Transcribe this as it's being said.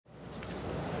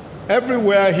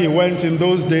Everywhere he went in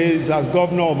those days as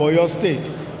governor of Oyo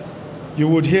State, you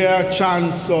would hear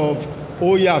chants of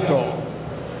Oyato,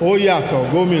 Oyato,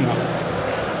 Gomina.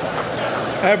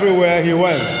 Everywhere he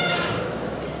went.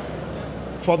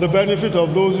 For the benefit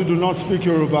of those who do not speak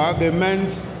Yoruba, they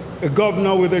meant a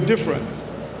governor with a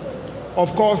difference.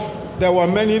 Of course, there were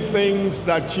many things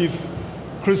that Chief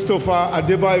Christopher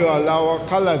Adebayo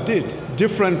Alao-Akala did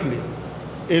differently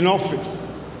in office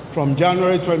from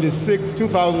January 26,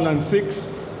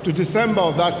 2006 to December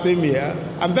of that same year,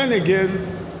 and then again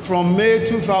from May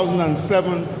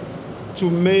 2007 to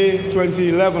May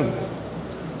 2011.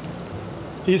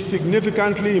 He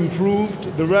significantly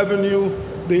improved the revenue,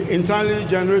 the internally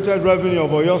generated revenue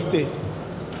of Oyo State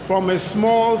from a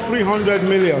small 300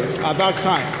 million at that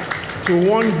time to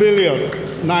 1 billion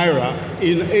naira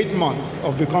in 8 months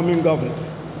of becoming governor.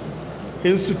 He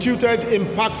instituted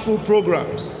impactful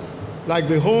programs like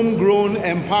the Homegrown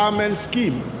Empowerment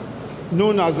Scheme,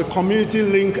 known as the Community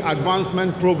Link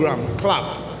Advancement Program,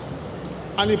 CLAP.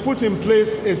 And he put in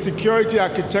place a security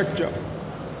architecture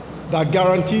that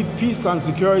guaranteed peace and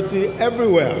security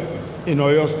everywhere in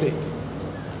Oyo State.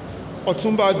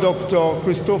 Otunba Dr.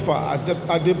 Christopher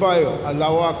Adebayo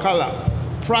Alao-Akala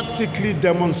practically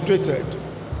demonstrated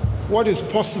what is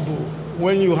possible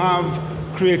when you have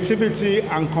creativity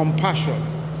and compassion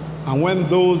and when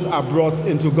those are brought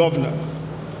into governance.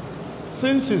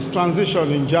 Since his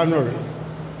transition in January,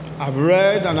 I've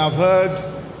read and I've heard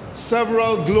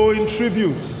several glowing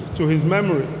tributes to his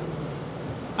memory.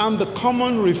 And the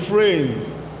common refrain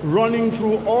running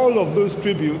through all of those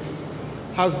tributes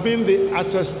has been the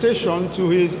attestation to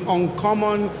his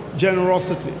uncommon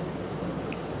generosity.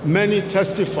 Many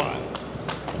testify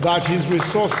that his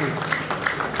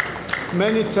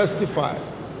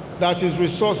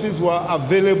resources were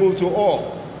available to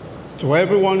all, to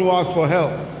everyone who asked for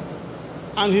help.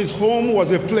 And his home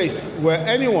was a place where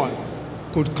anyone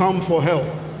could come for help.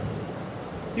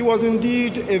 He was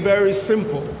indeed a very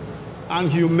simple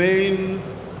and humane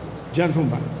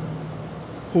gentleman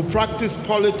who practiced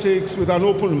politics with an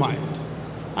open mind.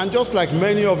 And just like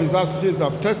many of his associates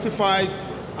have testified,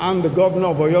 and the governor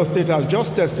of Oyo State has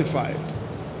just testified,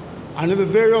 and in the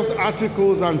various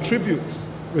articles and tributes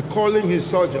recalling his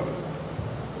sojourn,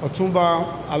 Otunba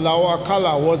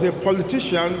Alao-Akala was a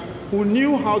politician who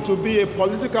knew how to be a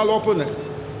political opponent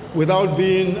without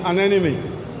being an enemy.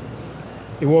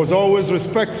 He was always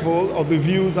respectful of the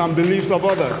views and beliefs of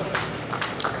others.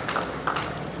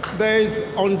 There is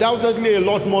undoubtedly a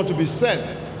lot more to be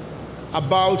said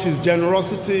about his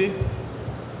generosity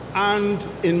and,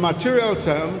 in material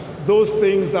terms, those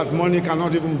things that money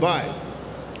cannot even buy.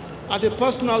 At a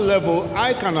personal level,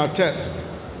 I can attest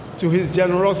to his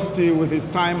generosity with his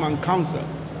time and counsel.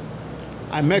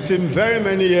 I met him very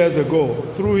many years ago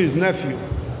through his nephew,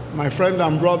 my friend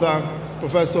and brother,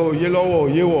 Professor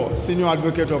Oyelowo, Senior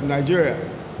Advocate of Nigeria,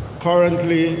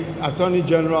 currently Attorney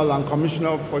General and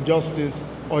Commissioner for Justice,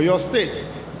 Oyo State,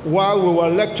 while we were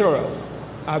lecturers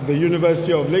at the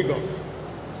University of Lagos.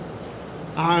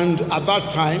 And at that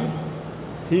time,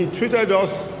 he treated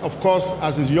us, of course,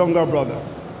 as his younger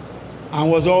brothers,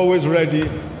 and was always ready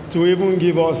to even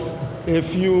give us a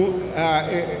few,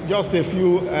 just a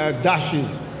few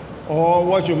dashes, or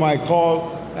what you might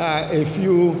call a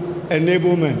few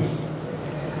enablements.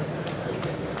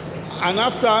 And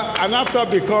after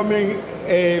becoming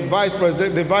the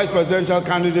vice presidential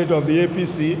candidate of the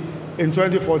APC in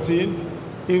 2014,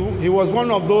 he was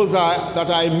one of those that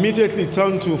I immediately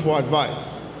turned to for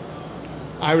advice.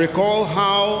 I recall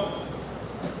how,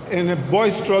 in a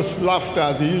boisterous laughter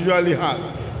as he usually has,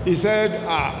 he said,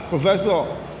 Professor,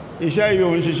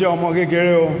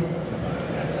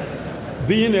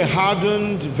 being a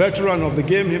hardened veteran of the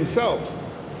game himself,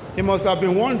 he must have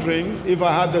been wondering if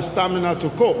I had the stamina to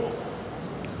cope.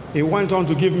 He went on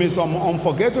to give me some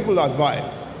unforgettable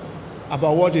advice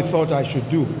about what he thought I should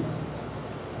do.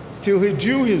 Till he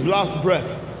drew his last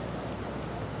breath,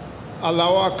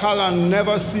 Alao-Akala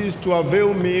never ceased to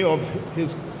avail me of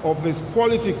his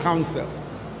quality counsel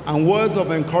and words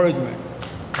of encouragement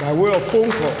by way of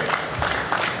phone call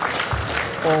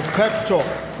or pep talk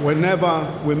whenever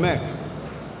we met.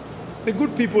 The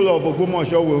good people of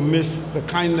Ogbomoso will miss the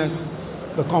kindness,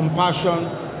 the compassion,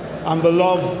 and the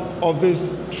love of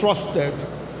this trusted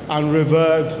and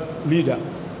revered leader.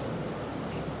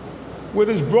 With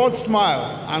his broad smile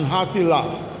and hearty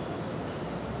laugh,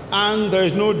 and there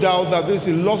is no doubt that this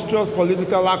illustrious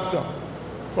political actor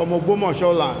from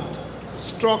Ogbomoso land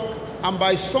struck and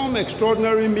by some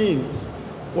extraordinary means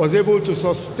was able to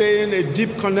sustain a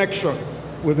deep connection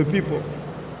with the people.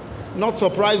 Not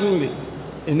surprisingly,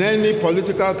 in any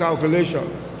political calculation,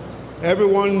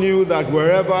 Everyone knew that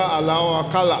wherever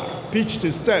Alao-Akala pitched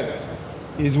his tent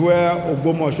is where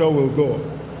Ogbomoso will go.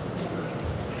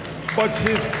 But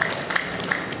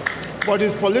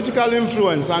his political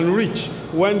influence and reach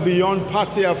went beyond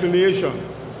party affiliation,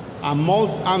 and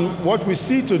what we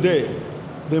see today,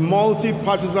 the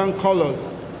multi-partisan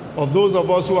colors of those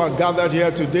of us who are gathered here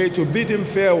today to bid him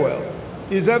farewell,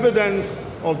 is evidence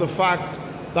of the fact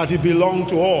that he belonged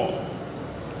to all.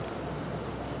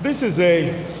 This is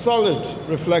a solid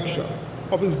reflection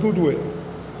of his goodwill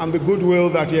and the goodwill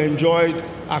that he enjoyed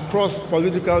across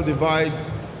political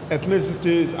divides,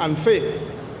 ethnicities, and faiths.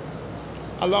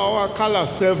 Alao-Akala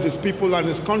served his people and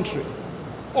his country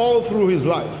all through his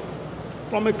life,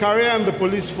 from a career in the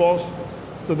police force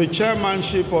to the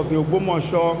chairmanship of the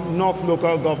Ogbomosho North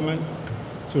Local government,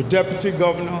 to deputy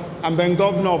governor, and then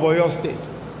governor of Oyo State.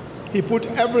 He put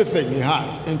everything he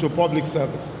had into public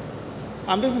service.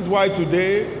 And this is why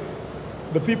today,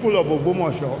 the people of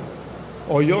Ogbomoso,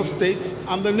 Oyo State,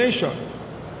 and the nation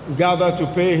gather to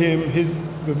pay him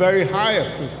the very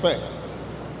highest respect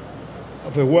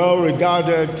of a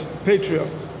well-regarded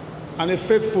patriot and a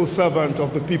faithful servant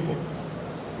of the people.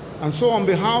 And so on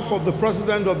behalf of the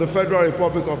President of the Federal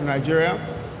Republic of Nigeria,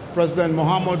 President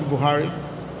Muhammadu Buhari,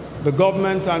 the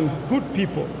government and good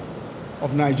people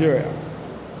of Nigeria,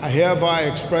 I hereby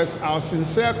express our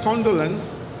sincere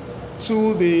condolence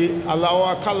to the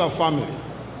Alao-Akala family.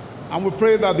 And we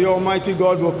pray that the Almighty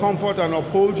God will comfort and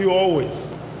uphold you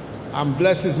always and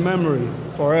bless his memory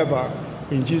forever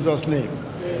in Jesus' name.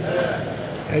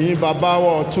 Ẹ̀yin bàbá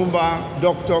wa Otunba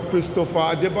Dr. Christopher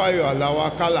Adebayo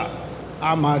Alao-Akala,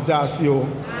 a máa dá sí o.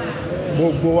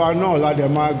 Gbogbo wa náà la dẹ̀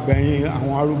máa gbẹ̀yìn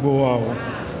àwọn arúgbó wa o.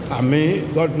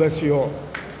 Àmín. God bless you all.